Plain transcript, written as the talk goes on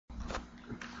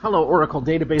Hello Oracle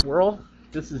Database World,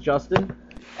 this is Justin,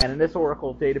 and in this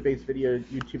Oracle Database video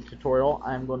YouTube tutorial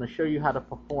I'm going to show you how to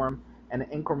perform an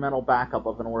incremental backup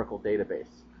of an Oracle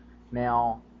database.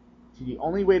 Now, the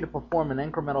only way to perform an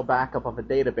incremental backup of a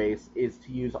database is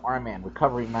to use RMAN,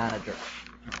 Recovery Manager,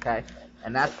 okay?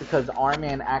 And that's because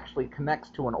RMAN actually connects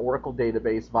to an Oracle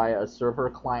database via a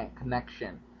server-client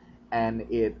connection, and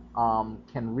it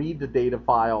can read the data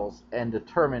files and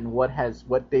determine what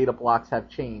data blocks have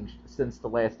changed since the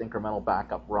last incremental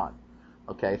backup run.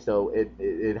 Okay, so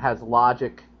it has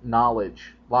logical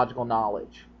knowledge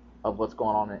of what's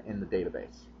going on in the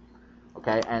database.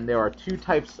 Okay, and there are two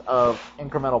types of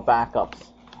incremental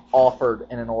backups offered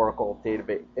in an Oracle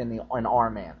database in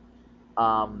RMAN.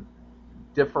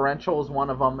 Differential is one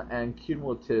of them, and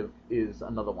cumulative is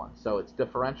another one. So it's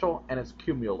differential and it's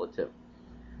cumulative.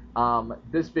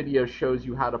 This video shows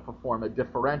you how to perform a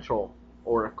differential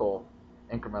Oracle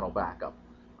incremental backup.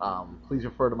 Please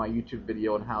refer to my YouTube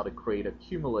video on how to create a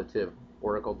cumulative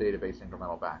Oracle database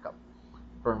incremental backup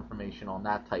for information on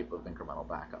that type of incremental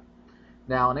backup.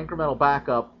 Now, an incremental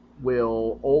backup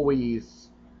will always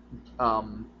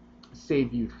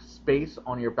save you space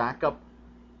on your backup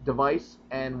device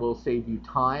and will save you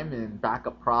time in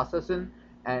backup processing,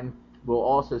 and will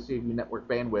also save you network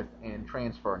bandwidth and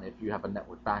transferring if you have a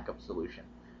network backup solution,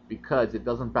 because it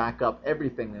doesn't back up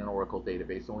everything in an Oracle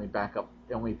database. It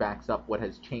only backs up what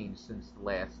has changed since the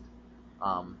last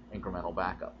incremental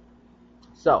backup.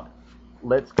 So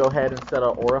let's go ahead and set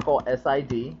our Oracle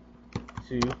SID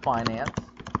to finance,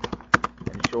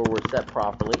 ensure we're set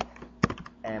properly,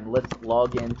 and let's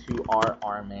log into our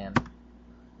RMAN.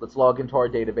 Let's log into our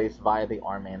database via the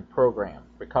RMAN program,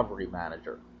 Recovery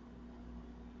Manager.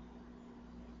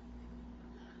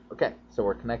 Okay, so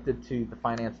we're connected to the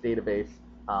finance database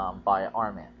via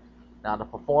RMAN. Now to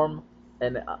perform,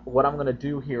 and what I'm going to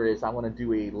do here is I'm going to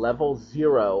do a level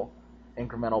 0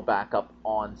 incremental backup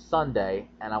on Sunday,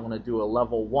 and I'm going to do a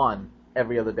level 1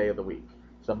 every other day of the week.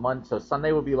 So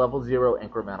Sunday will be level 0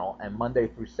 incremental, and Monday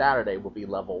through Saturday will be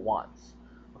level 1s.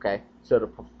 Okay, so to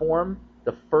perform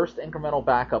the first incremental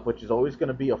backup, which is always going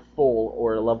to be a full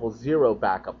or a level 0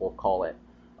 backup, we'll call it,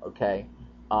 okay,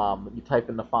 you type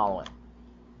in the following: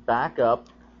 backup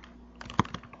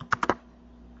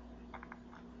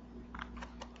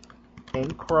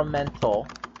incremental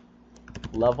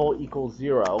level equals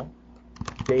 0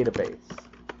 database,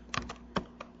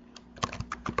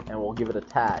 and we'll give it a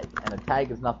tag, and a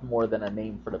tag is nothing more than a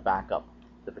name for the backup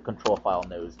that the control file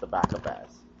knows the backup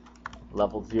as.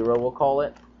 Level 0, we'll call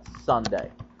it Sunday.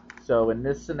 So in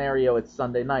this scenario it's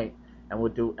Sunday night, and we're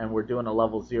doing a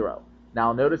level 0.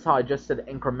 Now notice how I just said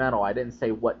incremental, I didn't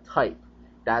say what type.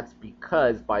 That's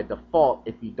because by default,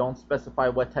 if you don't specify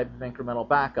what type of incremental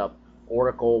backup,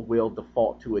 Oracle will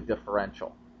default to a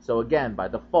differential. So again, by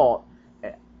default,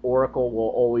 Oracle will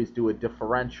always do a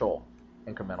differential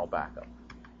incremental backup.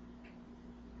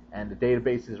 And the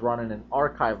database is running in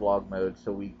archive log mode,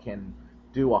 so we can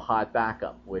do a hot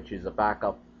backup, which is a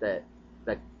backup that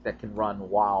can run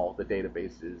while the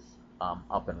database is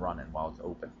up and running, while it's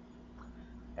open.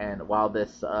 And while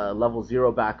this level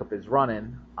 0 backup is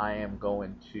running, I am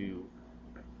going to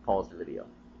pause the video.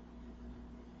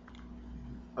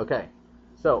 Okay,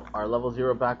 so our level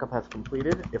 0 backup has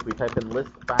completed. If we type in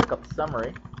list backup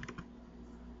summary,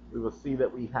 we will see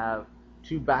that we have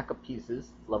 2 backup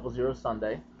pieces, level 0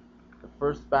 Sunday. The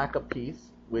first backup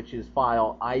piece, which is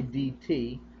file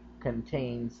IDT,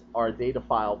 contains our data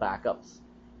file backups,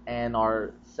 and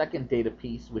our second data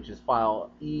piece, which is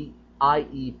file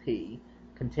IEP,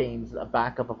 contains a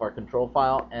backup of our control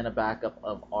file and a backup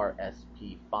of our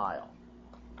SP file.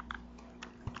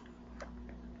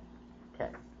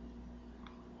 Okay.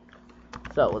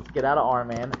 So let's get out of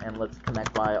RMAN and let's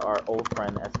connect via our old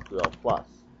friend SQL+.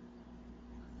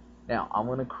 Now I'm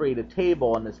going to create a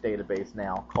table in this database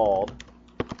now called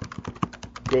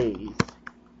days,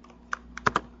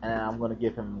 and I'm going to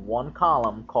give him one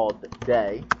column called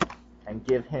day and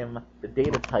give him the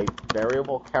data type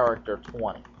variable character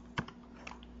 20.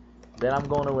 Then I'm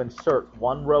going to insert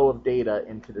one row of data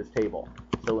into this table.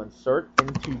 So insert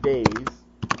into days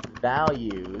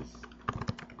values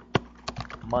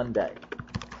Monday.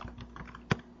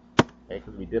 Okay,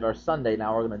 because we did our Sunday,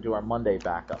 now we're going to do our Monday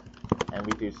backup. And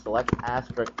we do select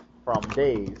asterisk from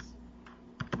days.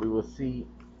 We will see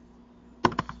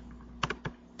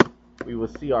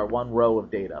our one row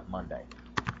of data, Monday.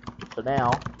 So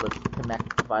now let's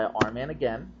connect via RMAN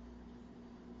again.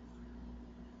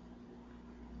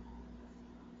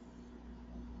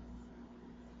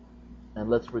 And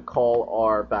let's recall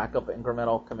our backup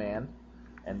incremental command.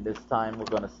 And this time we're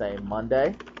going to say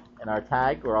Monday in our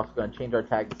tag. We're also going to change our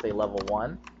tag to say level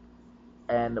 1.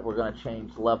 and we're going to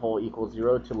change level equals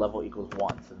 0 to level equals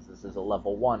 1, since this is a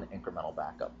level 1 incremental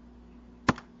backup.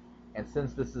 And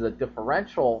since this is a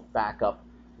differential backup,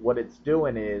 what it's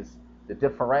doing is the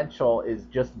differential is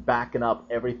just backing up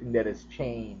everything that has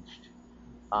changed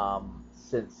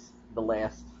since the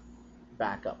last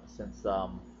backup, since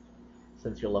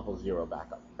your level 0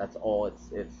 backup. That's all it's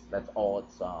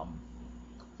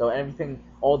so everything,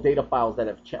 all data files that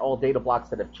have all data blocks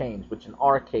that have changed, which in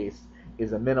our case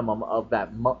is a minimum of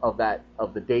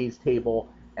the days table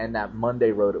and that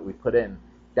Monday row that we put in.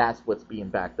 That's what's being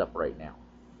backed up right now.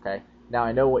 Okay. Now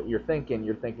I know what you're thinking.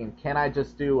 You're thinking, can I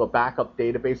just do a backup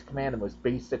database command, the most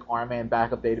basic RMAN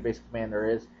backup database command there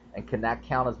is, and can that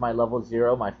count as my level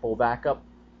 0, my full backup?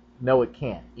 No, it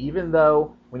can't. Even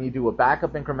though when you do a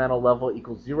backup incremental level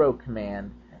equals 0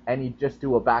 command and you just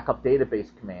do a backup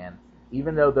database command,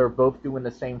 even though they're both doing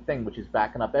the same thing, which is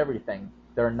backing up everything,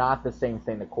 they're not the same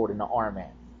thing according to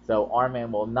RMAN. So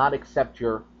RMAN will not accept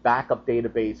your backup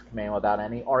database command without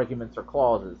any arguments or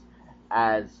clauses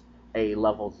as a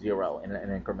level 0 in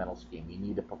an incremental scheme. You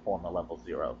need to perform a level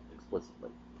 0 explicitly.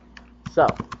 So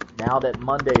now that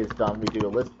Monday is done, we do a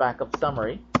list backup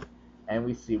summary, and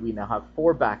we see we now have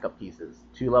 4 backup pieces,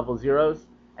 2 level 0s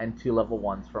and 2 level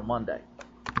 1s for Monday.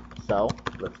 So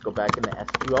let's go back into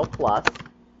SQL Plus,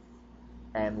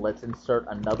 and let's insert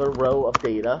another row of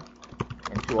data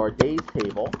into our days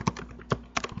table,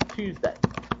 Tuesday.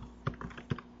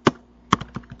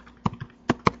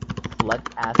 Select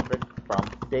asterisk from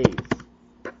days,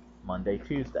 Monday,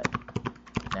 Tuesday.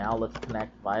 Now let's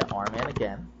connect via RMAN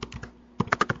again.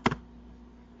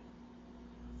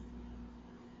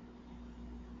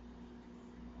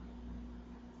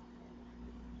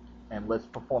 And let's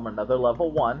perform another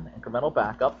level 1 incremental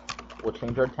backup. We'll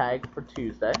change our tag for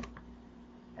Tuesday,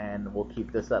 and we'll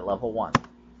keep this at level 1.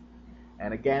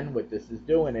 And again, what this is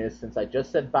doing is, since I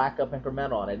just said backup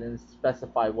incremental and I didn't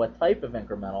specify what type of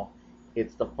incremental,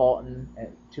 it's defaulting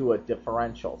to a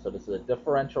differential. So this is a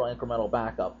differential incremental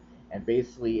backup, and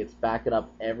basically it's backing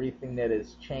up everything that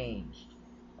has changed,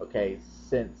 okay,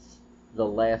 since the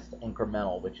last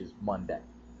incremental, which is Monday.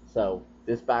 So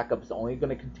this backup is only going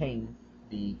to contain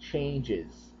the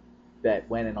changes that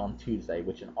went in on Tuesday,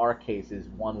 which in our case is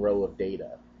 1 row of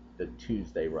data, the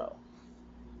Tuesday row.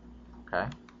 Okay?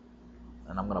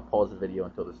 And I'm going to pause the video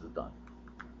until this is done.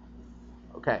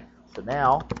 Okay, so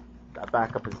now that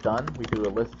backup is done, we do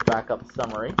a list backup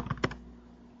summary,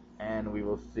 and we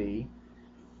will see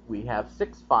we have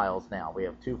 6 files now. We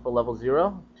have 2 for level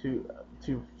 0, 2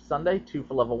 Sunday, 2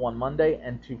 for level 1 Monday,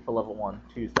 and 2 for level 1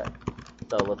 Tuesday.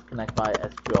 So let's connect by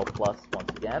SQL Plus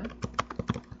once again,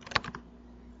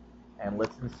 and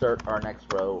let's insert our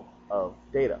next row of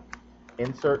data.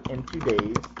 Insert into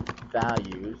days,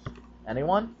 values,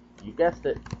 anyone? You guessed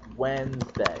it,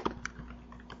 Wednesday.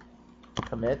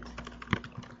 Commit,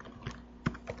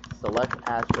 select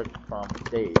asterisk from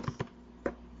days,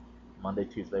 Monday,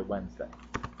 Tuesday, Wednesday.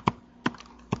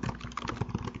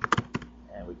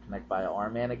 And we connect via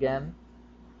RMAN again.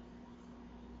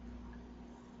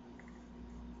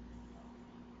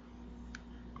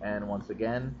 And once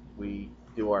again, we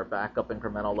do our backup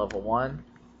incremental level 1,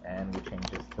 and we change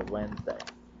this to Wednesday.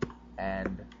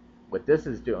 And what this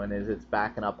is doing is it's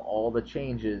backing up all the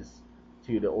changes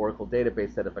to the Oracle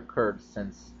database that have occurred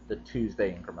since the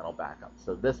Tuesday incremental backup.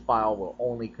 So this file will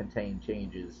only contain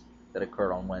changes that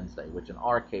occurred on Wednesday, which in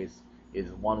our case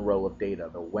is 1 row of data,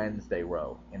 the Wednesday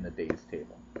row in the days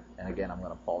table. And again, I'm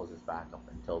going to pause this backup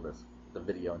until this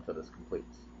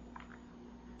completes.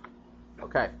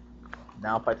 Okay,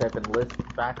 now if I type in list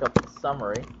backup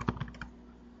summary,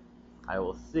 I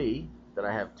will see that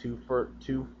I have 2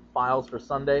 files for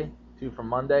Sunday, 2 for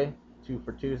Monday, 2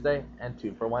 for Tuesday, and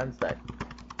 2 for Wednesday.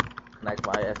 Connect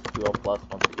my SQL Plus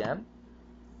once again,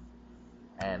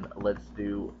 and let's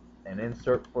do an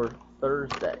insert for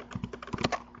Thursday.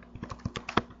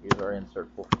 Here's our insert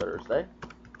for Thursday.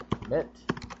 Commit,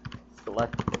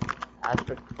 select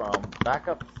asterisk from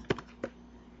backups.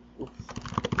 Oops.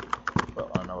 Well,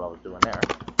 I don't know what I was doing there.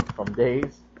 From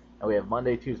days, and we have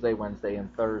Monday, Tuesday, Wednesday,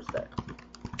 and Thursday.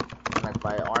 Connect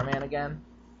by RMAN again.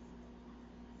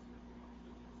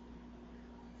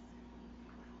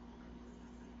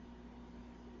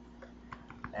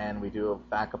 And we do a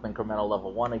backup incremental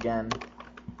level 1 again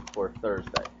for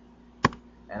Thursday.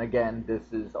 And again, this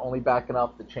is only backing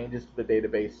up the changes to the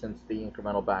database since the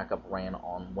incremental backup ran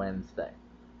on Wednesday.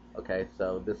 Okay,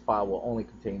 so this file will only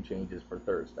contain changes for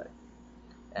Thursday.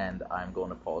 And I'm going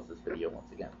to pause this video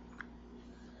once again.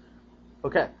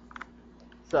 Okay,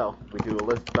 so we do a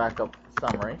list backup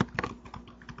summary.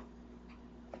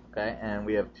 Okay, and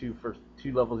we have 2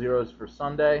 level 0s for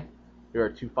Sunday, Here are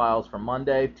 2 files for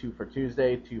Monday, 2 for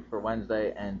Tuesday, 2 for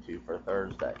Wednesday, and 2 for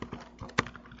Thursday.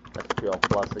 SQL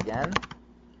plus again.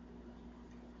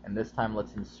 And this time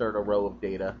let's insert a row of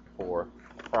data for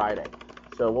Friday.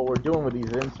 So what we're doing with these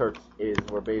inserts is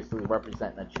we're basically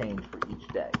representing a change for each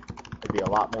day. It'd be a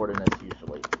lot more than this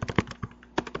usually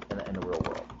in the real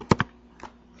world.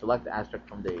 Select the asterisk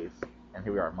from days, and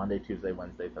here we are, Monday, Tuesday,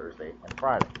 Wednesday, Thursday, and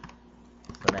Friday.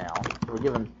 So now, we're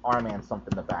giving RMAN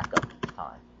something to back up each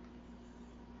time.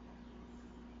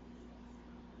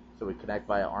 So we connect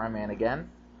via RMAN again,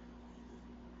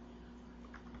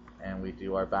 and we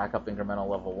do our backup incremental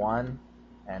level 1,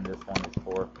 and this one is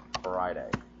for Friday,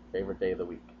 favorite day of the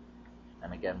week.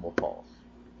 And again, we'll pause.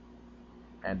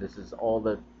 And this is all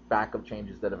the backup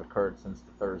changes that have occurred since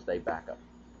the Thursday backup.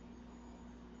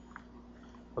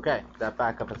 Okay, that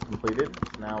backup is completed.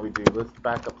 So now we do list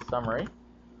backup summary,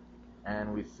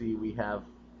 and we see we have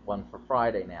one for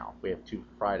Friday now. We have 2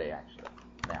 for Friday actually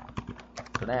now.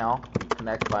 So now we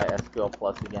connect by SQL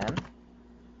plus again,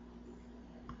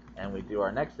 and we do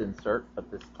our next insert, but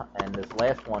this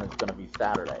last one is going to be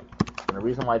Saturday. And the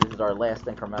reason why this is our last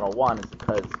incremental one is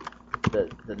because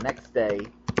the next day,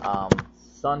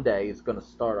 Sunday, is going to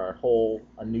start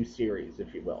a new series,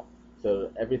 if you will.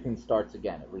 So everything starts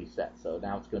again, it resets. So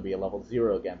now it's going to be a level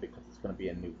 0 again because it's going to be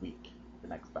a new week, the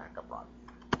next backup run.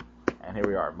 And here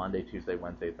we are, Monday, Tuesday,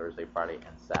 Wednesday, Thursday, Friday,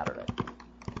 and Saturday.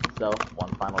 So one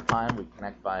final time, we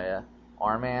connect via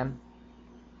RMAN.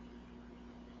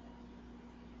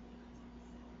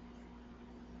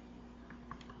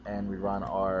 And we run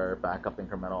our backup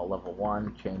incremental level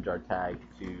 1, change our tag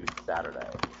to Saturday.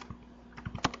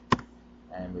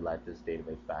 And we let this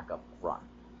database backup run.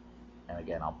 And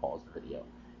again, I'll pause the video.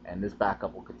 And this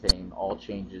backup will contain all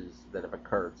changes that have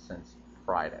occurred since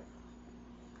Friday.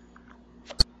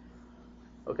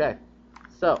 Okay,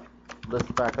 so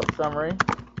list backup summary.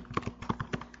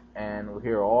 And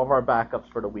here are all of our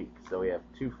backups for the week. So we have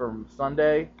 2 from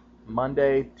Sunday,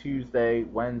 Monday, Tuesday,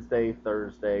 Wednesday,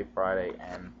 Thursday, Friday,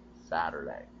 and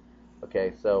Saturday.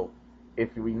 Okay, so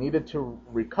if we needed to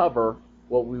recover,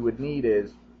 what we would need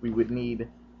is we would need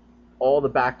all the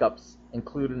backups,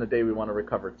 including the day we want to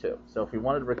recover to. So if we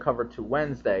wanted to recover to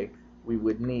Wednesday, we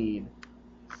would need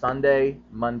Sunday,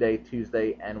 Monday,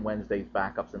 Tuesday, and Wednesday's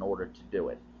backups in order to do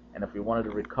it. And if we wanted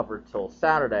to recover till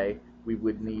Saturday, we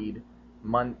would need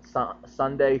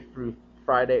Sunday through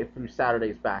Friday through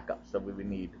Saturday's backups. So we would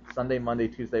need Sunday, Monday,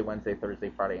 Tuesday, Wednesday, Thursday,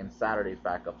 Friday, and Saturday's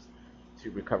backups to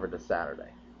recover to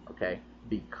Saturday. Okay,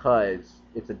 because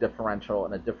it's a differential,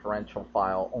 and a differential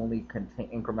file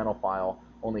incremental file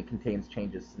only contains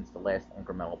changes since the last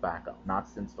incremental backup, not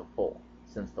since the full,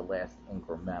 since the last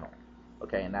incremental.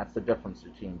 Okay, and that's the difference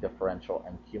between differential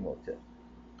and cumulative.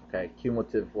 Okay,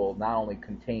 cumulative will not only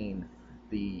contain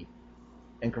the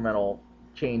incremental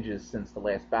changes since the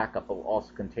last backup, but will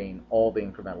also contain all the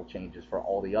incremental changes for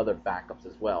all the other backups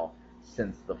as well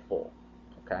since the full.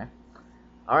 Okay,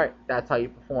 all right, that's how you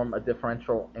perform a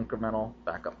differential incremental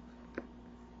backup.